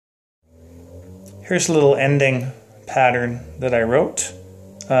Here's a little ending pattern that I wrote.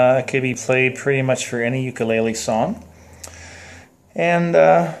 It could be played pretty much for any ukulele song. And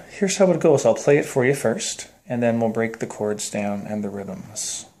here's how it goes. I'll play it for you first, and then we'll break the chords down and the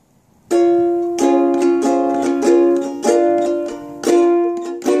rhythms.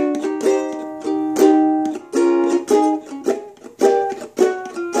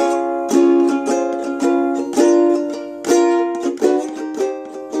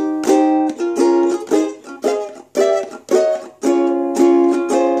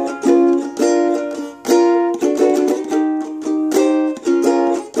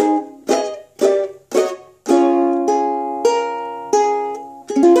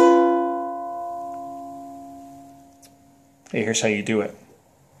 Okay, here's how you do it.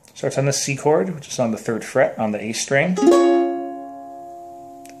 Starts on the C chord, which is on the 3rd fret on the A string.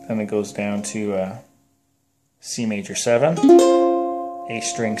 Then it goes down to C major 7, A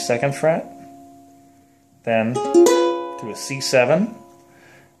string 2nd fret, then to a C7,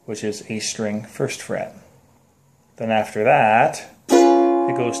 which is A string 1st fret. Then after that,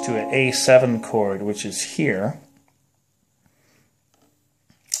 it goes to an A7 chord, which is here,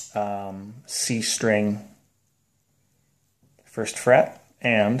 C string 1st fret,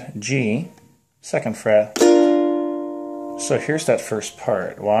 and G, 2nd fret. So here's that first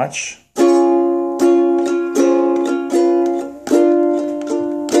part. Watch.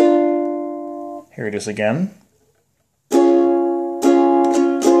 Here it is again.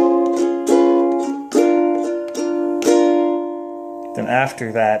 Then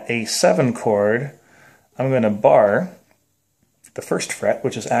after that A7 chord, I'm going to bar the 1st fret,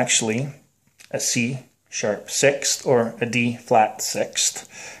 which is actually a C sharp 6th or a D flat 6th,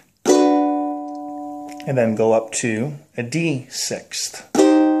 and then go up to a D 6th,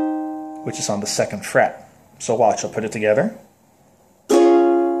 which is on the 2nd fret. So watch, I'll put it together.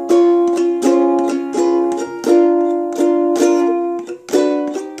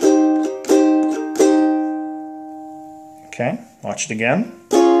 Okay, watch it again.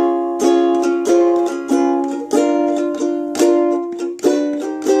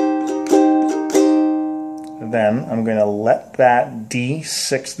 Then I'm going to let that D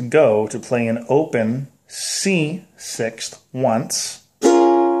 6th go to play an open C 6th once.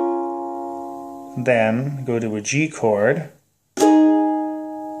 Then go to a G chord.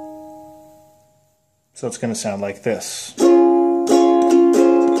 So it's going to sound like this.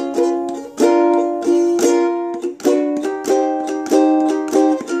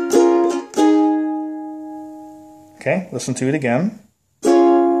 Okay, listen to it again.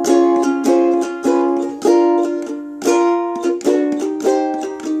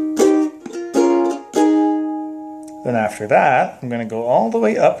 Then after that, I'm going to go all the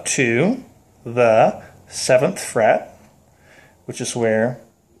way up to the 7th fret, which is where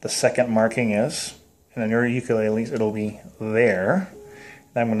the 2nd marking is. And on your ukuleles, it'll be there.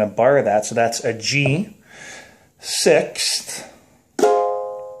 And I'm going to bar that, so that's a G 6th.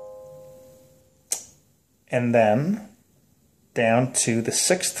 And then down to the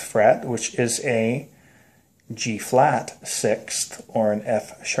 6th fret, which is a G flat 6th or an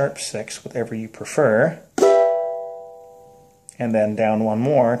F sharp 6th, whatever you prefer. And then down one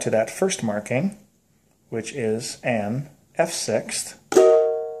more to that 1st marking, which is an F 6th.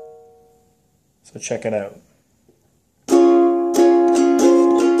 So check it out.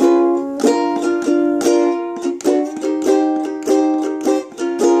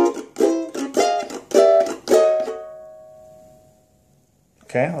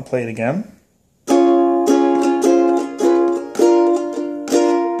 Okay, I'll play it again.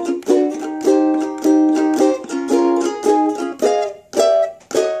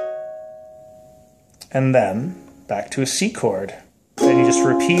 And then back to a C chord. Then you just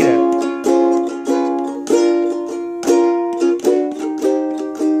repeat it.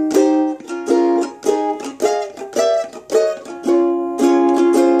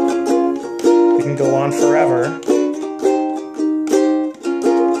 You can go on forever.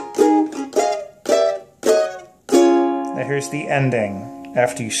 Now here's the ending.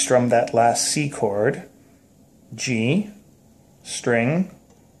 After you strum that last C chord, G, string,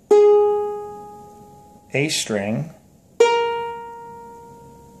 A string,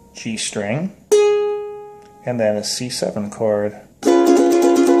 G string, and then a C7 chord.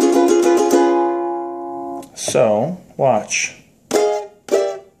 So, watch.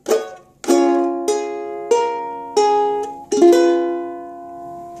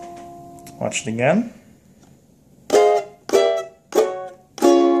 Watch it again.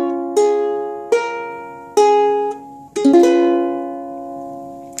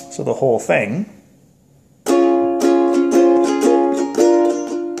 So the whole thing.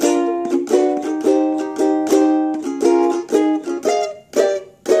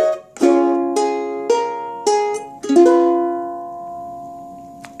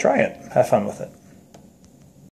 Try it. Have fun with it.